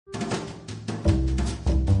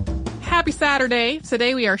Happy Saturday.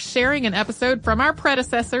 Today we are sharing an episode from our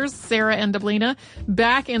predecessors, Sarah and Deblina.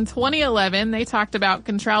 Back in 2011, they talked about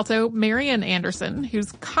contralto Marian Anderson,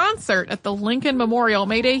 whose concert at the Lincoln Memorial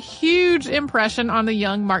made a huge impression on the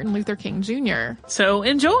young Martin Luther King Jr. So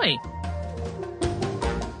enjoy!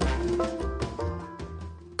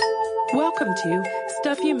 Welcome to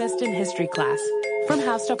Stuff You Missed in History Class from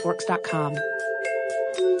HowStuffWorks.com.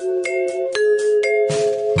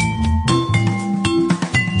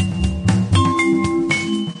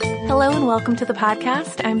 Hello and welcome to the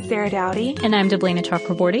podcast. I'm Sarah Dowdy. And I'm Deblina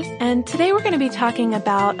Chakraborty. And today we're going to be talking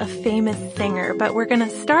about a famous singer, but we're going to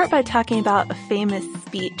start by talking about a famous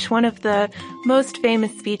speech, one of the most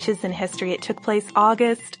famous speeches in history. It took place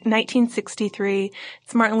August 1963.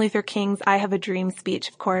 It's Martin Luther King's I Have a Dream speech,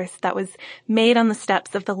 of course, that was made on the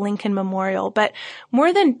steps of the Lincoln Memorial. But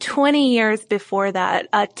more than 20 years before that,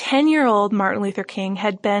 a 10-year-old Martin Luther King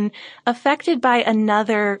had been affected by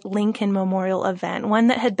another Lincoln Memorial event, one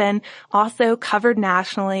that had been also covered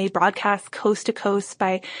nationally, broadcast coast to coast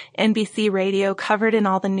by NBC radio, covered in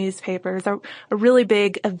all the newspapers, a really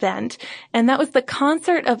big event. And that was the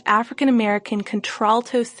concert of African-American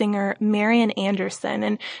contralto singer Marian Anderson.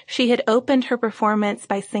 And she had opened her performance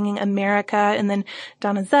by singing America and then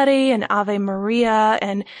Donizetti and Ave Maria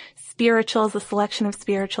and spirituals, a selection of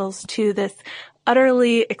spirituals to this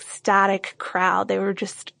utterly ecstatic crowd. They were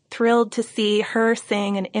just thrilled to see her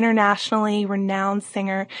sing, an internationally renowned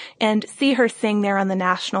singer, and see her sing there on the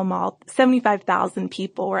National Mall. 75,000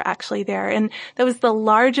 people were actually there, and that was the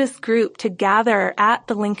largest group to gather at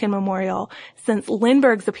the Lincoln Memorial since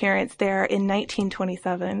Lindbergh's appearance there in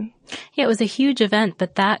 1927. Yeah, it was a huge event,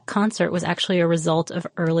 but that concert was actually a result of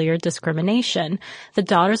earlier discrimination. The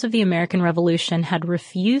Daughters of the American Revolution had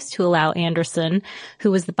refused to allow Anderson,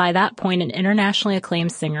 who was by that point an internationally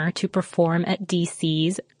acclaimed singer, to perform at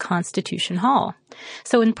D.C.'s Constitution Hall.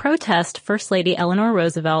 So in protest, First Lady Eleanor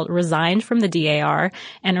Roosevelt resigned from the DAR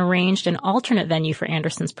and arranged an alternate venue for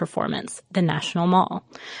Anderson's performance, the National Mall.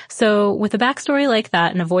 So with a backstory like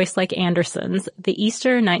that and a voice like Anderson's, the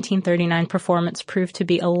Easter 1939 performance proved to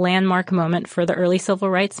be a landmark moment for the early civil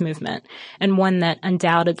rights movement, and one that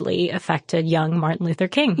undoubtedly affected young Martin Luther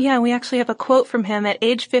King. Yeah, we actually have a quote from him at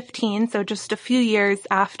age 15, so just a few years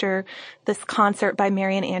after this concert by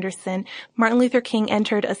Marian Anderson. Martin Luther King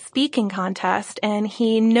entered a speaking contest, and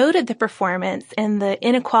he noted the performance and the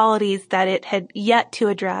inequalities that it had yet to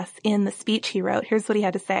address in the speech he wrote. Here's what he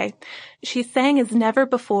had to say. She sang as never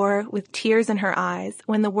before with tears in her eyes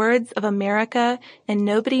when the words of America and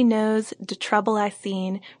nobody knows the trouble I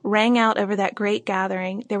seen rang out over that great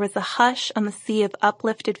gathering. There was a hush on the sea of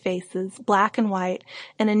uplifted faces, black and white,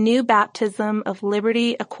 and a new baptism of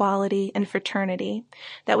liberty, equality, and fraternity.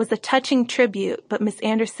 That was a touching tribute, but Miss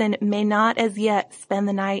Anderson may not as yet spend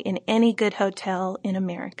the night in any good hotel in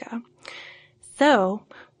America. So,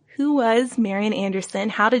 who was Marian Anderson?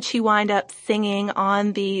 How did she wind up singing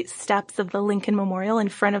on the steps of the Lincoln Memorial in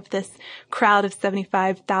front of this crowd of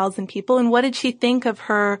 75,000 people? And what did she think of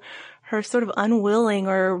her sort of unwilling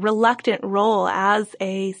or reluctant role as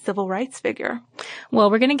a civil rights figure?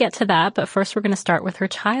 Well, we're going to get to that, but first we're going to start with her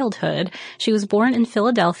childhood. She was born in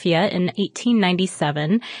Philadelphia in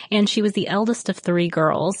 1897, and she was the eldest of three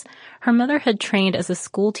girls. Her mother had trained as a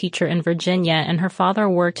school teacher in Virginia, and her father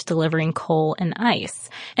worked delivering coal and ice.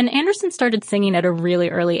 And Anderson started singing at a really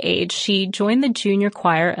early age. She joined the junior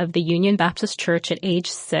choir of the Union Baptist Church at age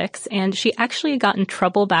 6, and she actually got in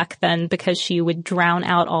trouble back then because she would drown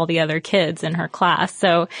out all the other kids in her class.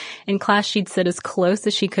 So in class, she'd sit as close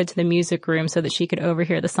as she could to the music room so that she could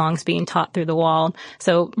overhear the songs being taught through the wall.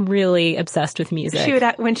 So really obsessed with music. She would,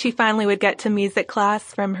 when she finally would get to music class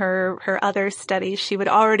from her other studies, she would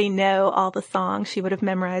already know all the songs. She would have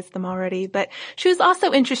memorized them already. But she was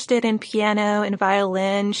also interested in piano and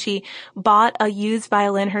violin. She bought a used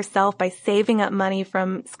violin herself by saving up money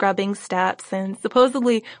from scrubbing steps, and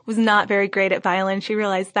supposedly was not very great at violin. She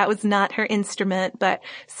realized that was not her instrument, but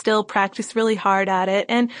still practiced really hard at it.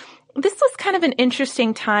 And this was kind of an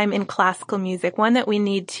interesting time in classical music, one that we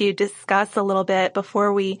need to discuss a little bit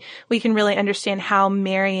before we can really understand how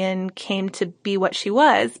Marian came to be what she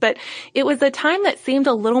was. But it was a time that seemed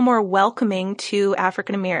a little more welcoming to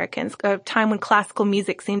African Americans, a time when classical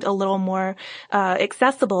music seemed a little more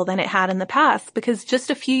accessible than it had in the past, because just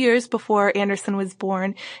a few years before Anderson was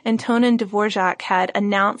born, Antonin Dvorak had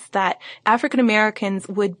announced that African Americans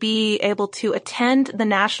would be able to attend the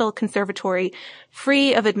National Conservatory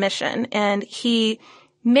free of admission. And he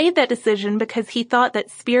made that decision because he thought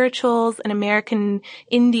that spirituals and American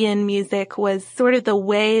Indian music was sort of the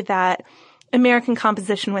way that American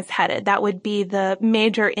composition was headed. That would be the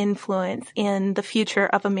major influence in the future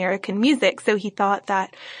of American music. So he thought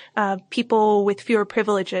that people with fewer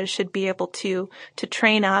privileges should be able to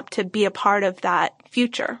train up to be a part of that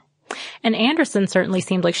future. And Anderson certainly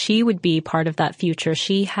seemed like she would be part of that future.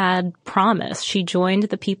 She had promise. She joined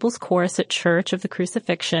the People's Chorus at Church of the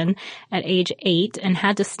Crucifixion at age 8 and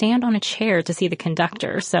had to stand on a chair to see the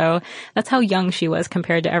conductor. So that's how young she was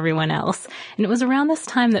compared to everyone else. And it was around this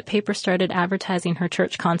time that papers started advertising her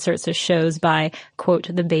church concerts as shows by, quote,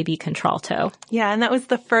 the baby contralto. Yeah, and that was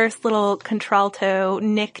the first little contralto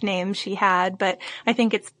nickname she had. But I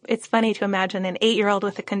think it's funny to imagine an 8-year-old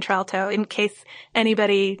with a contralto. In case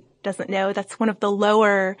anybody doesn't know, that's one of the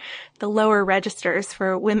lower registers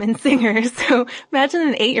for women singers. So imagine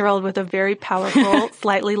an 8-year-old with a very powerful,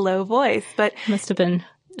 slightly low voice. But must have been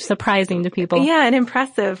surprising to people. Yeah, and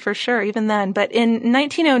impressive for sure, even then. But in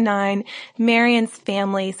 1909, Marian's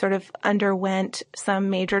family sort of underwent some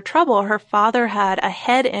major trouble. Her father had a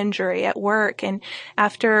head injury at work, and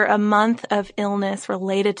after a month of illness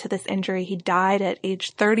related to this injury, he died at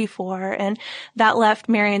age 34, and that left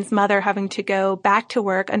Marian's mother having to go back to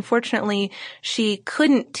work. Unfortunately, she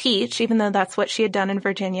couldn't teach, even though that's what she had done in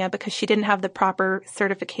Virginia, because she didn't have the proper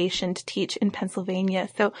certification to teach in Pennsylvania.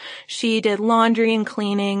 So she did laundry and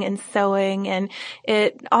cleaning and sewing, and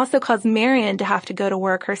it also caused Marian to have to go to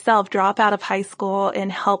work herself, drop out of high school,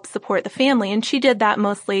 and help support the family. And she did that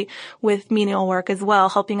mostly with menial work as well,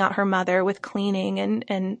 helping out her mother with cleaning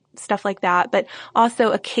and stuff like that, but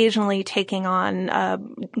also occasionally taking on a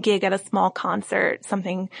gig at a small concert,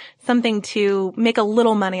 something to make a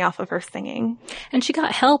little money off of her singing. And she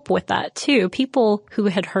got help with that too. People who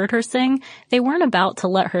had heard her sing, they weren't about to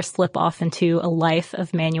let her slip off into a life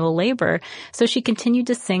of manual labor. So she continued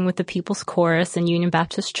to sing with the People's Chorus and Union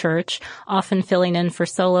Baptist Church, often filling in for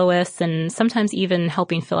soloists and sometimes even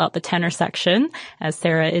helping fill out the tenor section, as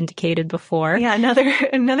Sarah indicated before. Yeah,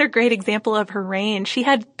 another great example of her range. She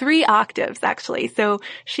had 3 octaves, actually. So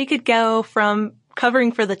she could go from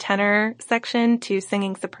covering for the tenor section to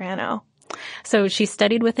singing soprano. So she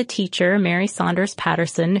studied with a teacher, Mary Saunders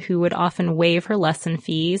Patterson, who would often waive her lesson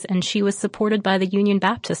fees, and she was supported by the Union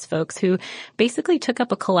Baptist folks who basically took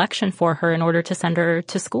up a collection for her in order to send her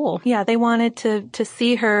to school. Yeah, they wanted to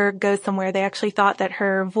see her go somewhere. They actually thought that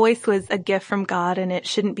her voice was a gift from God and it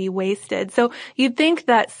shouldn't be wasted. So you'd think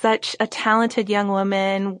that such a talented young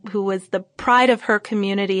woman who was the pride of her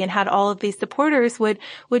community and had all of these supporters would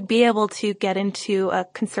be able to get into a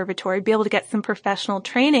conservatory, be able to get some professional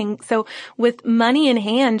training. So with money in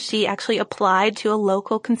hand, she actually applied to a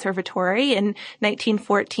local conservatory in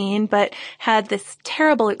 1914, but had this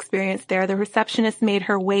terrible experience there. The receptionist made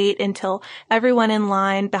her wait until everyone in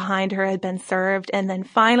line behind her had been served. And then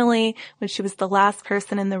finally, when she was the last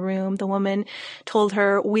person in the room, the woman told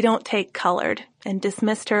her, "We don't take colored," and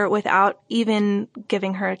dismissed her without even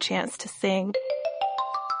giving her a chance to sing.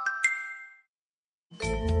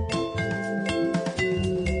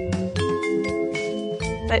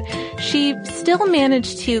 But she still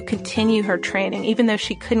managed to continue her training, even though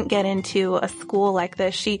she couldn't get into a school like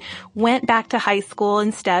this. She went back to high school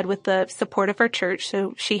instead with the support of her church.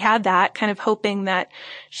 So she had that, kind of hoping that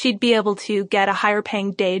she'd be able to get a higher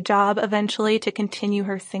paying day job eventually to continue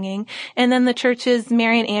her singing. And then the church's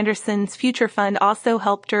Marian Anderson's Future Fund also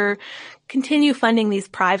helped her continue funding these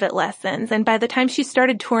private lessons. And by the time she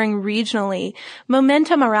started touring regionally,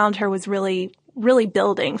 momentum around her was really, really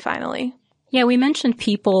building finally. Yeah, we mentioned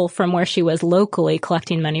people from where she was locally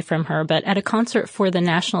collecting money from her, but at a concert for the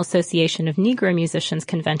National Association of Negro Musicians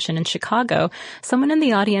convention in Chicago, someone in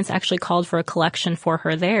the audience actually called for a collection for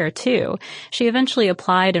her there, too. She eventually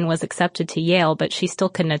applied and was accepted to Yale, but she still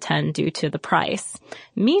couldn't attend due to the price.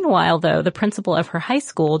 Meanwhile, though, the principal of her high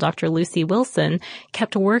school, Dr. Lucy Wilson,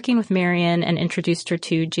 kept working with Marian and introduced her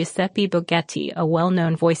to Giuseppe Boghetti, a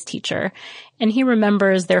well-known voice teacher. And he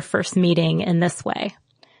remembers their first meeting in this way.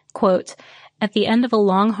 Quote, "At the end of a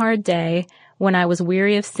long, hard day, when I was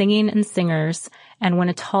weary of singing and singers, and when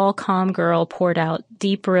a tall, calm girl poured out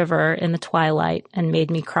Deep River in the twilight and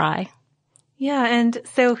made me cry." Yeah, and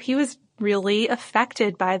so he was really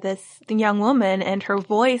affected by this young woman and her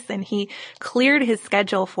voice, and he cleared his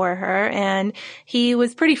schedule for her, and he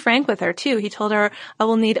was pretty frank with her too. He told her, "I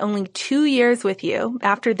will need only 2 years with you.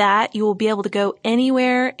 After that, you will be able to go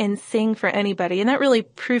anywhere and sing for anybody." And that really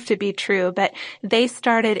proved to be true, but they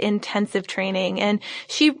started intensive training, and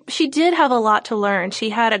she did have a lot to learn.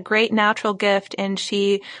 She had a great natural gift, and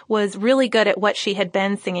she was really good at what she had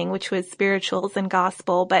been singing, which was spirituals and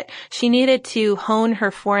gospel, but she needed to hone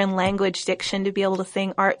her foreign language diction to be able to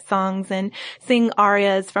sing art songs and sing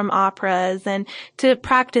arias from operas and to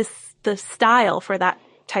practice the style for that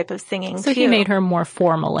type of singing. So too. he made her more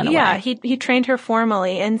formal in a way. Yeah, he trained her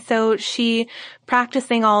formally. And so she,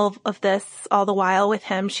 practicing all of this all the while with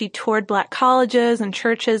him, she toured black colleges and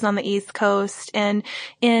churches on the East Coast. And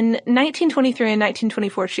in 1923 and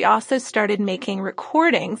 1924, she also started making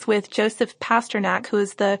recordings with Joseph Pasternak, who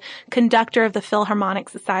is the conductor of the Philharmonic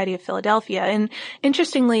Society of Philadelphia. And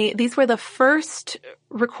interestingly, these were the first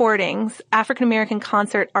recordings, African-American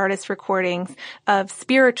concert artist recordings of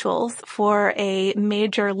spirituals for a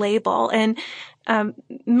major label. And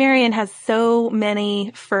Marian has so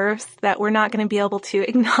many firsts that we're not going to be able to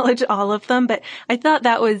acknowledge all of them, but I thought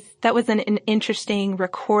that was an interesting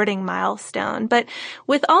recording milestone. But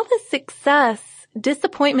with all this success,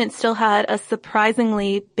 disappointment still had a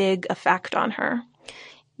surprisingly big effect on her.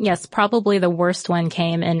 Yes, probably the worst one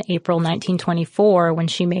came in April 1924 when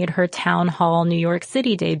she made her Town Hall New York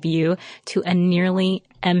City debut to a nearly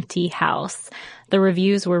empty house. The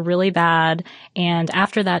reviews were really bad, and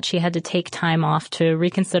after that she had to take time off to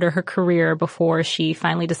reconsider her career before she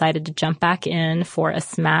finally decided to jump back in for a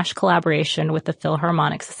smash collaboration with the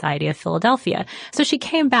Philharmonic Society of Philadelphia. So she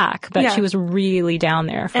came back, but she was really down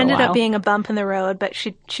there for a while. Ended up being a bump in the road, but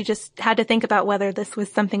she just had to think about whether this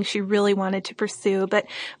was something she really wanted to pursue. But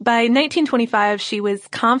by 1925, she was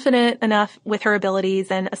confident enough with her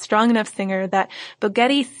abilities and a strong enough singer that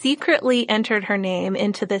Bogetti secretly entered her name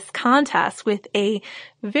into this contest with a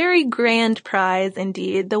very grand prize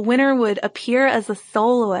indeed. The winner would appear as a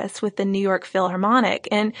soloist with the New York Philharmonic.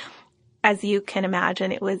 And as you can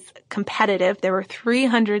imagine, it was competitive. There were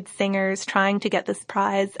 300 singers trying to get this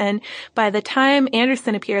prize. And by the time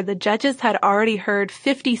Anderson appeared, the judges had already heard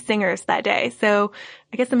 50 singers that day. So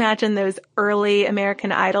I guess imagine those early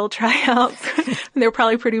American Idol tryouts. They were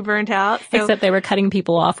probably pretty burnt out. So, except they were cutting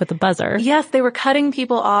people off with a buzzer. Yes, they were cutting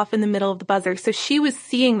people off in the middle of the buzzer. So she was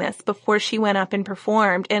seeing this before she went up and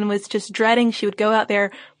performed and was just dreading she would go out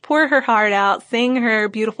there, pour her heart out, sing her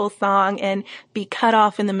beautiful song, and be cut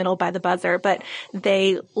off in the middle by the buzzer. But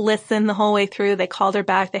they listened the whole way through. They called her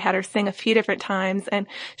back. They had her sing a few different times, and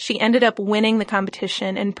she ended up winning the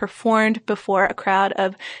competition and performed before a crowd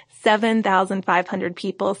of 7,500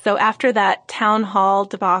 people. So after that town hall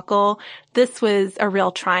debacle, this was a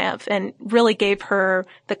real triumph and really gave her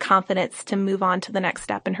the confidence to move on to the next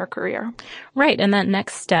step in her career. Right. And that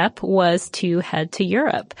next step was to head to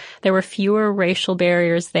Europe. There were fewer racial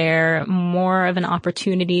barriers there, more of an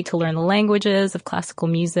opportunity to learn the languages of classical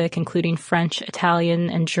music, including French, Italian,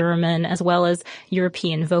 and German, as well as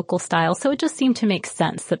European vocal styles. So it just seemed to make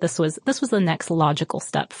sense that this was the next logical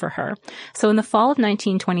step for her. So in the fall of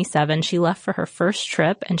 1927, she left for her first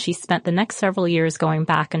trip, and she spent the next several years going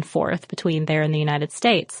back and forth between there and the United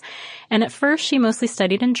States. And at first, she mostly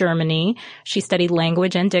studied in Germany. She studied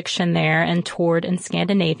language and diction there and toured in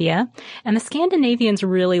Scandinavia. And the Scandinavians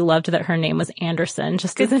really loved that her name was Anderson,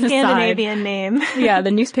 just Good as an Scandinavian aside. name. Yeah,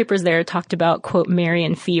 the newspapers there talked about, quote,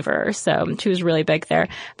 Marian fever. So she was really big there.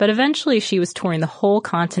 But eventually, she was touring the whole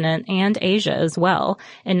continent and Asia as well.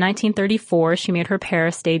 In 1934, she made her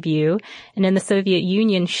Paris debut. And in the Soviet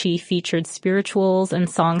Union, she featured spirituals and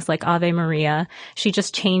songs like Ave Maria. She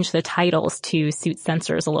just changed the titles to suit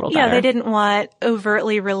censors a little better. Yeah, they didn't want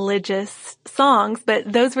overtly religious songs,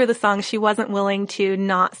 but those were the songs she wasn't willing to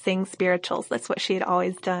not sing spirituals. That's what she had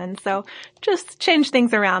always done. So just changed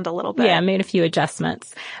things around a little bit. Yeah, made a few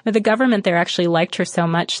adjustments. But the government there actually liked her so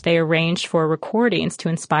much they arranged for recordings to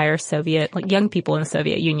inspire young people in the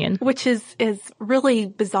Soviet Union. Which is really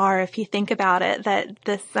bizarre if you think about it, that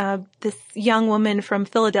this young woman from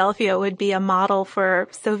Philadelphia would be a model for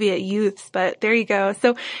Soviet youths. But there you go.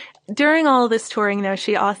 So during all of this touring, though,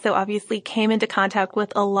 she also obviously came into contact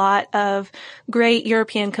with a lot of great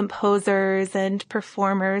European composers and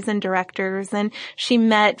performers and directors. And she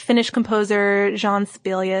met Finnish composer Jean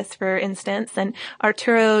Sibelius, for instance, and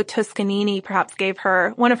Arturo Toscanini perhaps gave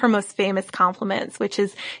her one of her most famous compliments, which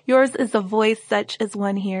is, "Yours is a voice such as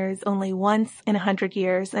one hears only once in 100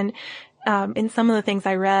 years." And in some of the things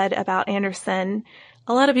I read about Anderson,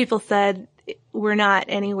 a lot of people said, we're not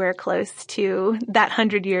anywhere close to that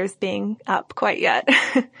 100 years being up quite yet.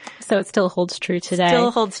 So it still holds true today.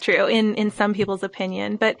 Still holds true in some people's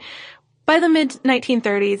opinion. But by the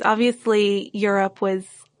mid-1930s, obviously Europe was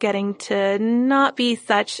getting to not be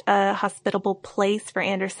such a hospitable place for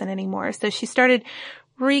Anderson anymore. So she started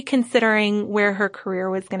reconsidering where her career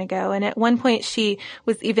was going to go. And at one point she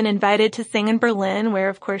was even invited to sing in Berlin, where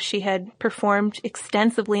of course she had performed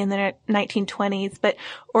extensively in the 1920s, but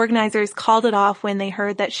organizers called it off when they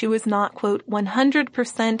heard that she was not, quote,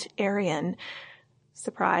 100% Aryan.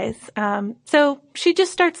 surprise. So she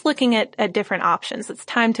just starts looking at different options. It's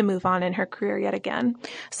time to move on in her career yet again.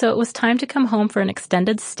 So it was time to come home for an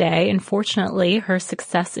extended stay, and fortunately, her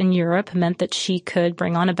success in Europe meant that she could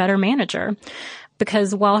bring on a better manager.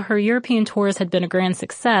 Because while her European tours had been a grand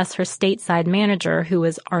success, her stateside manager, who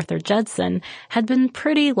was Arthur Judson, had been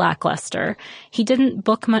pretty lackluster. He didn't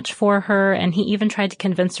book much for her, and he even tried to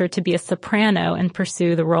convince her to be a soprano and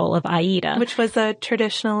pursue the role of Aida, which was a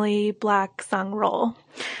traditionally black sung role.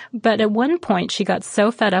 But at one point, she got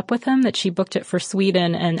so fed up with him that she booked it for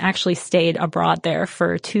Sweden and actually stayed abroad there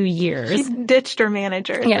for 2 years. She ditched her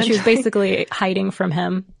manager. Yeah, she was basically hiding from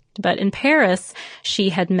him. But in Paris, she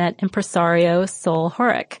had met impresario Sol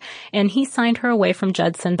Horak, and he signed her away from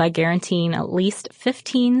Judson by guaranteeing at least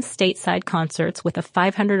 15 stateside concerts with a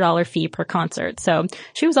 $500 fee per concert. So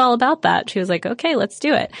she was all about that. She was like, okay, let's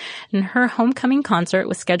do it. And her homecoming concert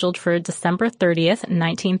was scheduled for December 30th,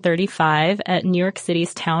 1935 at New York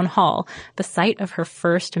City's Town Hall, the site of her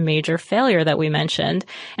first major failure that we mentioned.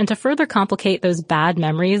 And to further complicate those bad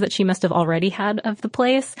memories that she must have already had of the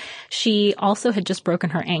place, she also had just broken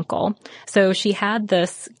her ankle. So she had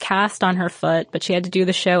this cast on her foot, but she had to do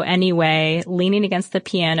the show anyway, leaning against the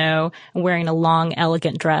piano and wearing a long,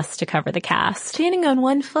 elegant dress to cover the cast. Standing on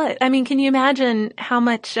one foot. I mean, can you imagine how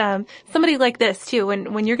much somebody like this, too,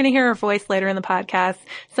 when you're going to hear her voice later in the podcast,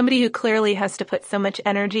 somebody who clearly has to put so much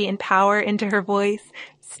energy and power into her voice,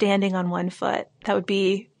 standing on one foot. That would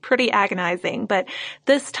be pretty agonizing. But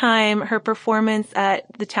this time, her performance at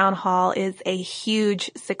the town hall is a huge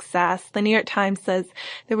success. The New York Times says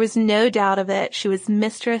there was no doubt of it. She was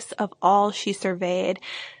mistress of all she surveyed.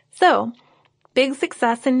 So, big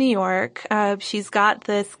success in New York. She's got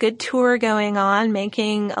this good tour going on,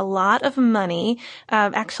 making a lot of money.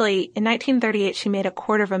 Actually, in 1938, she made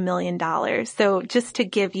 $250,000. So just to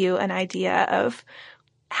give you an idea of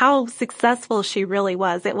how successful she really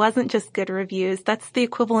was. It wasn't just good reviews. That's the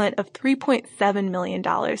equivalent of $3.7 million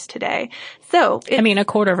today. So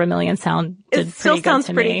 $250,000 sounded pretty good. Still sounds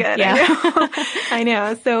to pretty me. good. Yeah. I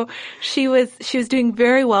know. So she was doing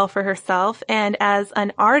very well for herself. And as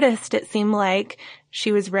an artist, it seemed like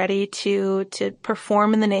she was ready to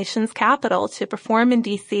perform in the nation's capital, to perform in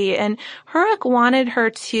DC. And Horak wanted her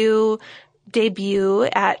to debut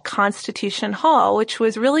at Constitution Hall, which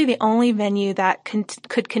was really the only venue that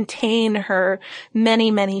could contain her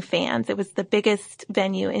many, many fans. It was the biggest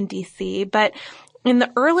venue in DC. But in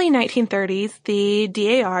the early 1930s, the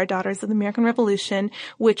DAR, Daughters of the American Revolution,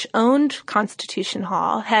 which owned Constitution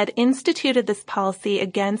Hall, had instituted this policy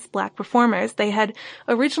against black performers. They had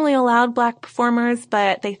originally allowed black performers,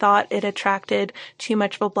 but they thought it attracted too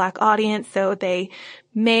much of a black audience, so they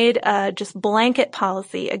made a just blanket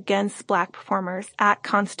policy against black performers at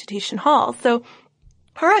Constitution Hall. So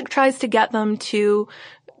Horak tries to get them to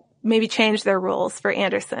maybe change their rules for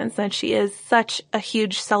Anderson, since she is such a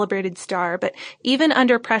huge celebrated star. But even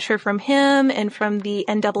under pressure from him and from the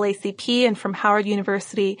NAACP and from Howard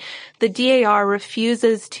University, the DAR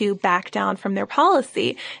refuses to back down from their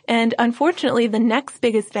policy. And unfortunately, the next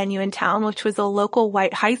biggest venue in town, which was a local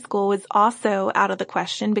white high school, was also out of the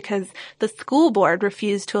question because the school board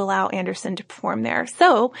refused to allow Anderson to perform there.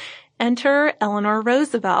 So enter Eleanor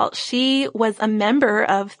Roosevelt. She was a member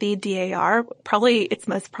of the DAR, probably its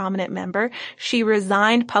most prominent member. She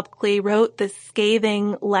resigned publicly, wrote this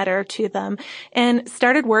scathing letter to them, and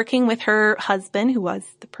started working with her husband, who was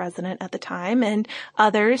the president at the time, and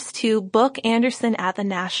others to book Anderson at the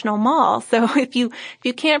National Mall. So if you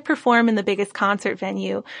can't perform in the biggest concert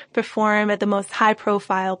venue, perform at the most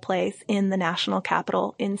high-profile place in the national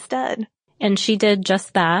capital instead. And she did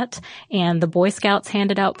just that. And the Boy Scouts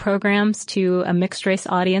handed out programs to a mixed race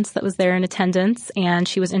audience that was there in attendance. And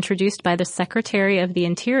she was introduced by the Secretary of the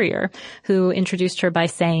Interior, who introduced her by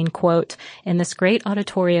saying, quote, "In this great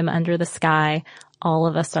auditorium under the sky, all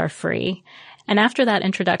of us are free." And after that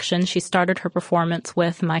introduction, she started her performance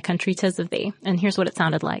with My Country 'Tis of Thee. And here's what it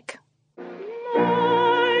sounded like.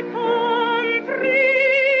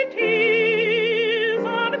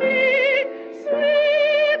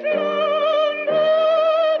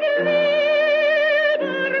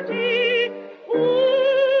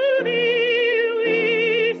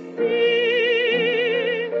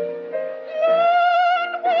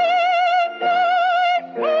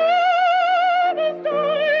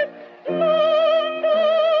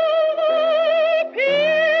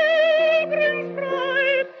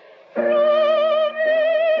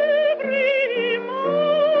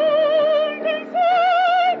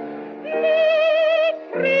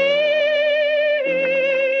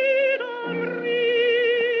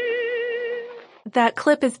 That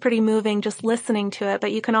clip is pretty moving just listening to it,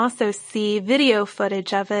 but you can also see video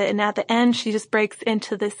footage of it. And at the end, she just breaks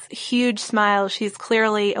into this huge smile. She's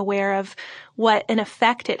clearly aware of what an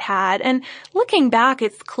effect it had. And looking back,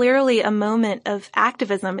 it's clearly a moment of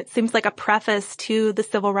activism. It seems like a preface to the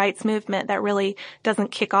civil rights movement that really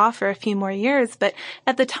doesn't kick off for a few more years. But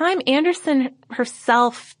at the time, Anderson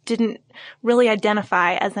herself didn't really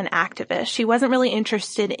identify as an activist. She wasn't really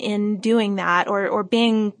interested in doing that or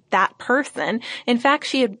being that person. In fact,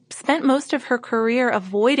 she had spent most of her career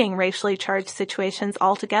avoiding racially charged situations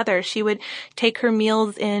altogether. She would take her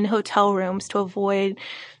meals in hotel rooms to avoid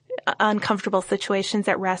uncomfortable situations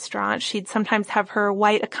at restaurants. She'd sometimes have her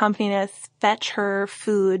white accompanist fetch her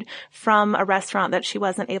food from a restaurant that she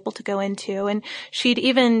wasn't able to go into. And she'd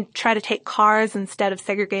even try to take cars instead of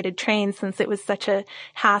segregated trains since it was such a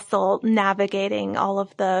hassle navigating all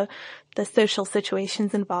of the social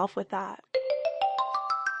situations involved with that.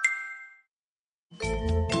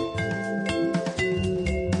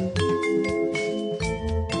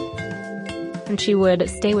 And she would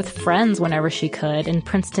stay with friends whenever she could. In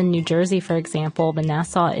Princeton, New Jersey, for example, the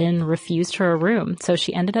Nassau Inn refused her a room. So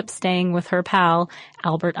she ended up staying with her pal,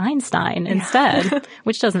 Albert Einstein, instead,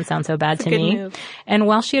 which doesn't sound so bad to me. Move. And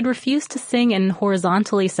while she had refused to sing in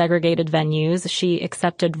horizontally segregated venues, she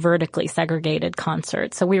accepted vertically segregated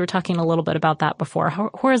concerts. So we were talking a little bit about that before.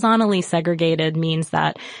 Horizontally segregated means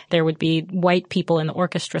that there would be white people in the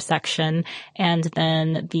orchestra section, and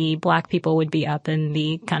then the black people would be up in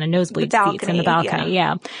the kind of nosebleed seats in the balcony.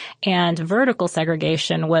 Yeah. And vertical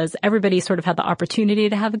segregation was everybody sort of had the opportunity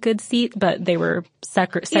to have a good seat, but they were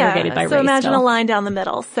segregated by race. So imagine still. A line down the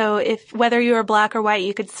middle. So whether you were black or white,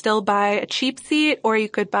 you could still buy a cheap seat or you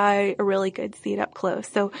could buy a really good seat up close.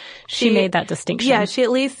 So she made that distinction. Yeah, she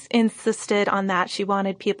at least insisted on that. She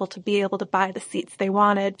wanted people to be able to buy the seats they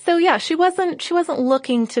wanted. So yeah, she wasn't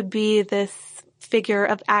looking to be this figure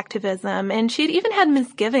of activism. And she'd even had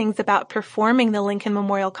misgivings about performing the Lincoln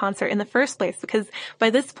Memorial Concert in the first place, because by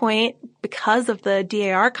this point, because of the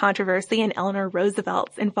DAR controversy and Eleanor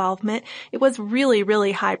Roosevelt's involvement, it was really,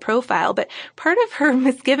 really high profile. But part of her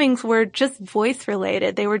misgivings were just voice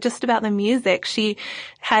related. They were just about the music. She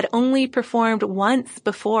had only performed once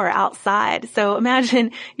before outside. So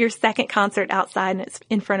imagine your second concert outside and it's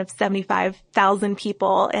in front of 75,000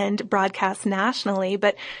 people and broadcast nationally.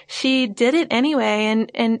 But she did it anyway.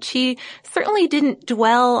 And she certainly didn't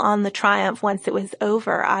dwell on the triumph once it was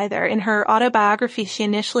over either. In her autobiography, she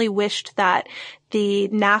initially wished that the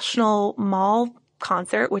National Mall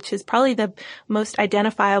concert, which is probably the most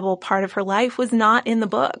identifiable part of her life, was not in the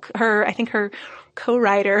book. I think her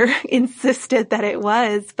co-writer insisted that it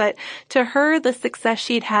was, but to her, the success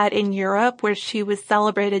she'd had in Europe, where she was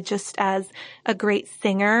celebrated just as a great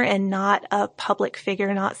singer and not a public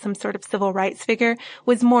figure, not some sort of civil rights figure,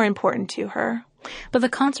 was more important to her. But the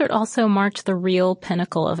concert also marked the real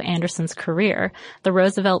pinnacle of Anderson's career. The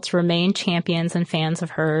Roosevelts remained champions and fans of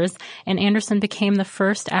hers, and Anderson became the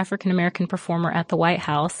first African-American performer at the White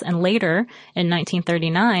House, and later, in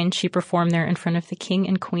 1939, she performed there in front of the King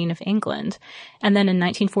and Queen of England. And then in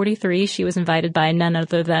 1943, she was invited by none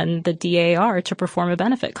other than the DAR to perform a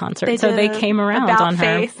benefit concert. So they came around on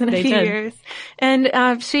her. In a few years.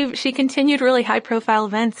 And she continued really high-profile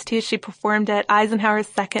events, too. She performed at Eisenhower's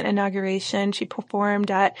second inauguration. She performed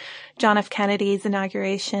at John F. Kennedy's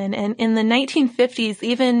inauguration. And in the 1950s,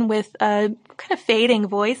 even with a kind of fading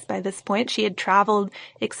voice by this point, she had traveled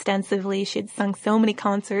extensively. She had sung so many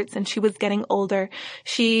concerts and she was getting older.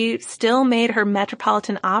 She still made her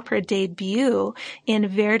Metropolitan Opera debut in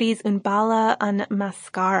Verdi's Un Balla un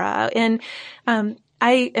Mascara. And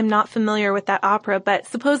I am not familiar with that opera, but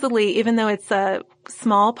supposedly, even though it's a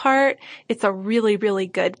small part, it's a really, really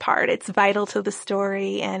good part. It's vital to the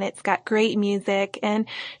story and it's got great music. And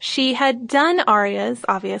she had done arias,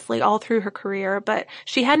 obviously, all through her career, but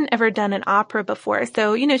she hadn't ever done an opera before.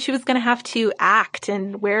 So, she was going to have to act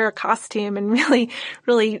and wear a costume and really,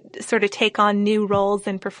 really sort of take on new roles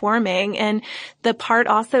in performing. And the part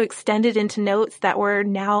also extended into notes that were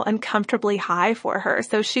now uncomfortably high for her.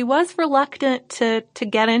 So she was reluctant to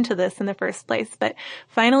get into this in the first place, but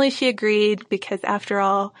finally she agreed because after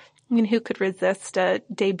all, who could resist a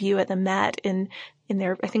debut at the Met in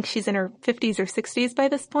their, I think she's in her 50s or 60s by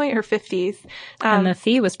this point, her 50s. And the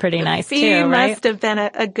fee was pretty nice too, right? The fee must have been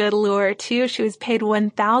a good lure too. She was paid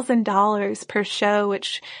 $1,000 per show,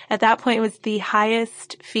 which at that point was the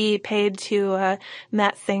highest fee paid to a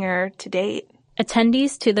Met singer to date.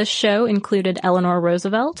 Attendees to this show included Eleanor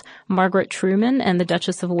Roosevelt, Margaret Truman, and the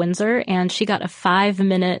Duchess of Windsor, and she got a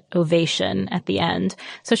 5-minute ovation at the end.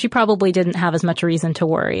 So she probably didn't have as much reason to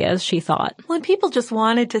worry as she thought. Well, and people just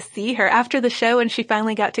wanted to see her. After the show, when she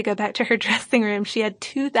finally got to go back to her dressing room, she had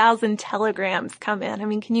 2,000 telegrams come in. I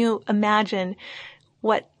mean, can you imagine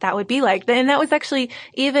what that would be like? And that was actually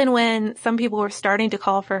even when some people were starting to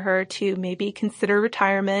call for her to maybe consider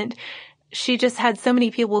retirement. She just had so many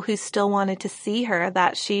people who still wanted to see her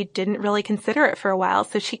that she didn't really consider it for a while.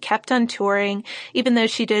 So she kept on touring, even though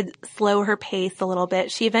she did slow her pace a little bit.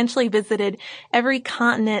 She eventually visited every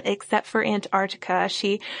continent except for Antarctica.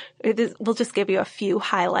 We'll just give you a few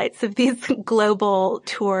highlights of these global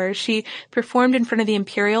tours. She performed in front of the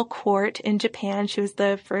imperial court in Japan. She was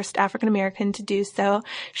the first African American to do so.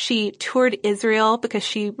 She toured Israel because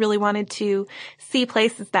she really wanted to see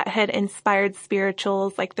places that had inspired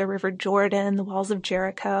spirituals like the River Jordan, the walls of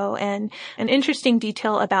Jericho. And an interesting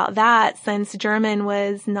detail about that, since German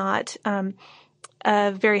was not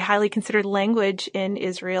a very highly considered language in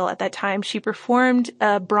Israel at that time, she performed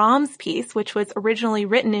a Brahms piece, which was originally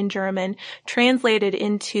written in German, translated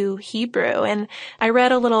into Hebrew. And I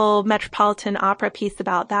read a little Metropolitan Opera piece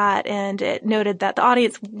about that, and it noted that the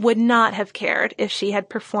audience would not have cared if she had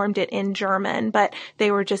performed it in German, but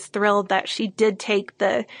they were just thrilled that she did take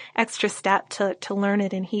the extra step to learn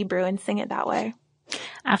it in Hebrew and sing it that way.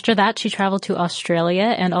 After that, she traveled to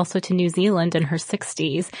Australia and also to New Zealand in her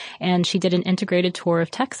 60s, and she did an integrated tour of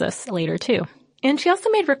Texas later, too. And she also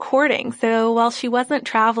made recordings. So while she wasn't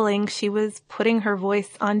traveling, she was putting her voice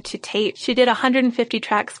onto tape. She did 150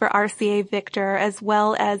 tracks for RCA Victor, as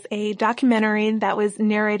well as a documentary that was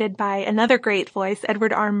narrated by another great voice,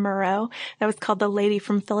 Edward R. Murrow, that was called The Lady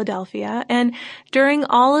from Philadelphia. And during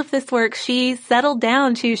all of this work, she settled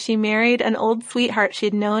down too. She married an old sweetheart. She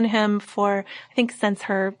had known him for, I think, since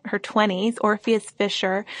her 20s, Orpheus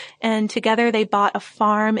Fisher. And together they bought a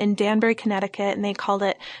farm in Danbury, Connecticut, and they called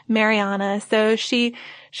it Mariana. So she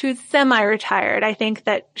was semi-retired. I think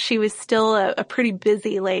that she was still a pretty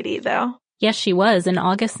busy lady, though. Yes, she was. In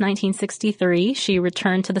August 1963, she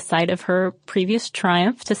returned to the site of her previous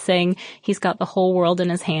triumph to sing He's Got the Whole World in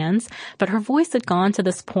His Hands. But her voice had gone to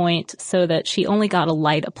this point so that she only got a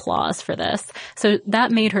light applause for this. So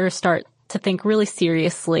that made her start to think really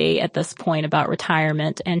seriously at this point about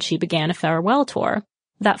retirement, and she began a farewell tour.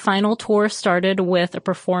 That final tour started with a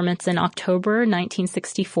performance in October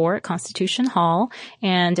 1964 at Constitution Hall,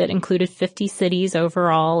 and it included 50 cities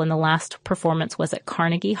overall, and the last performance was at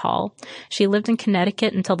Carnegie Hall. She lived in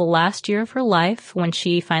Connecticut until the last year of her life, when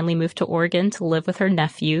she finally moved to Oregon to live with her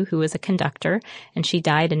nephew, who was a conductor, and she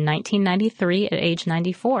died in 1993 at age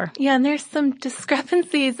 94. Yeah, and there's some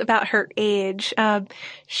discrepancies about her age. I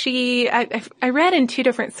read in two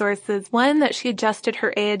different sources. One, that she adjusted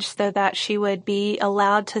her age so that she would be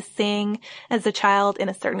allowed to sing as a child in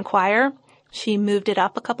a certain choir. She moved it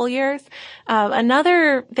up a couple years.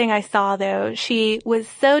 Another thing I saw, though, she was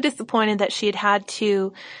so disappointed that she had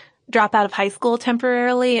to drop out of high school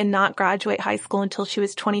temporarily and not graduate high school until she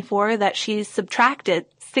was 24, that she subtracted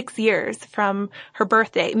 6 years from her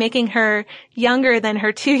birthday, making her younger than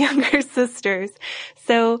her two younger sisters.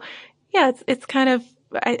 So, yeah, it's kind of,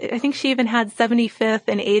 I think she even had 75th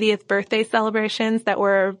and 80th birthday celebrations that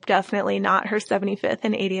were definitely not her 75th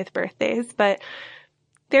and 80th birthdays. But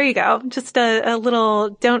there you go. Just a little,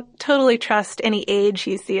 don't totally trust any age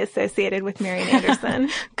you see associated with Marian Anderson.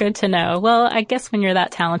 Good to know. Well, I guess when you're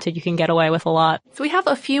that talented, you can get away with a lot. So we have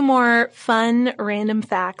a few more fun random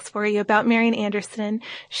facts for you about Marian Anderson.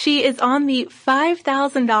 She is on the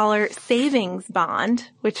 $5,000 savings bond,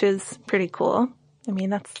 which is pretty cool. I mean,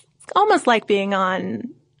 that's almost like being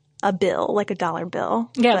on a bill, like a dollar bill.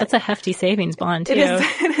 Yeah, that's a hefty savings bond, too.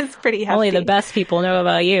 It is pretty hefty. Only the best people know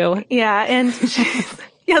about you. Yeah, and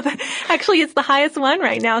actually it's the highest one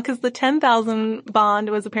right now because the 10,000 bond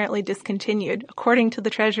was apparently discontinued, according to the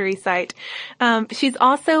Treasury site. She's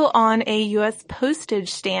also on a U.S. postage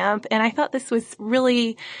stamp, and I thought this was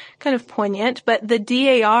really kind of poignant, but the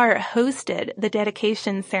DAR hosted the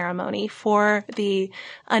dedication ceremony for the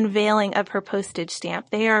unveiling of her postage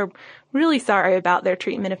stamp. They are really sorry about their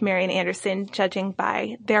treatment of Marian Anderson, judging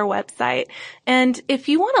by their website. And if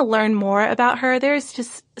you want to learn more about her, there's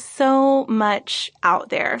just so much out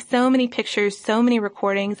there, so many pictures, so many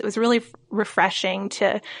recordings. It was really refreshing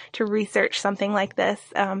to research something like this.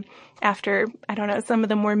 After, I don't know, some of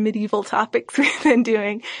the more medieval topics we've been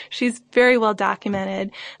doing. She's very well documented.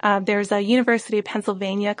 There's a University of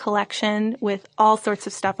Pennsylvania collection with all sorts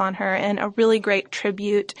of stuff on her, and a really great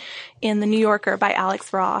tribute in the New Yorker by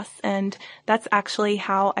Alex Ross. And that's actually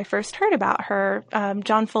how I first heard about her.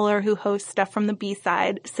 John Fuller, who hosts Stuff from the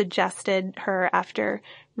B-Side, suggested her after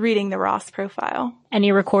reading the Ross profile.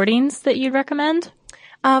 Any recordings that you'd recommend?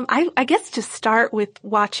 I guess just start with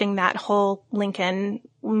watching that whole Lincoln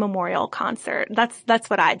Memorial concert. That's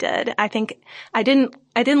what I did. I think I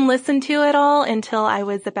didn't listen to it all until I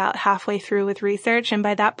was about halfway through with research. And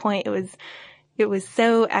by that point, it was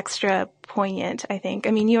so extra poignant, I think.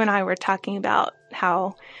 I mean, you and I were talking about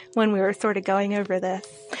how when we were sort of going over this.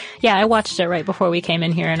 Yeah, I watched it right before we came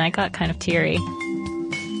in here and I got kind of teary.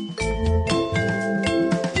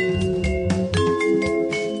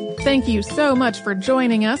 Thank you so much for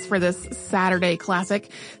joining us for this Saturday Classic.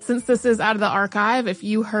 Since this is out of the archive, if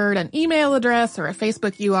you heard an email address or a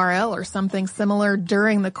Facebook URL or something similar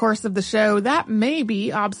during the course of the show, that may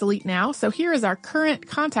be obsolete now. So here is our current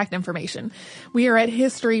contact information. We are at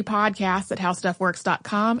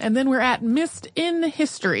historypodcast@howstuffworks.com, and then we're at Missed in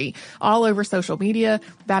History all over social media.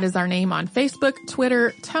 That is our name on Facebook,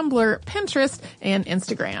 Twitter, Tumblr, Pinterest, and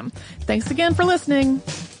Instagram. Thanks again for listening.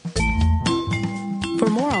 For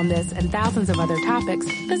more on this and thousands of other topics,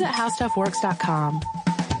 visit howstuffworks.com.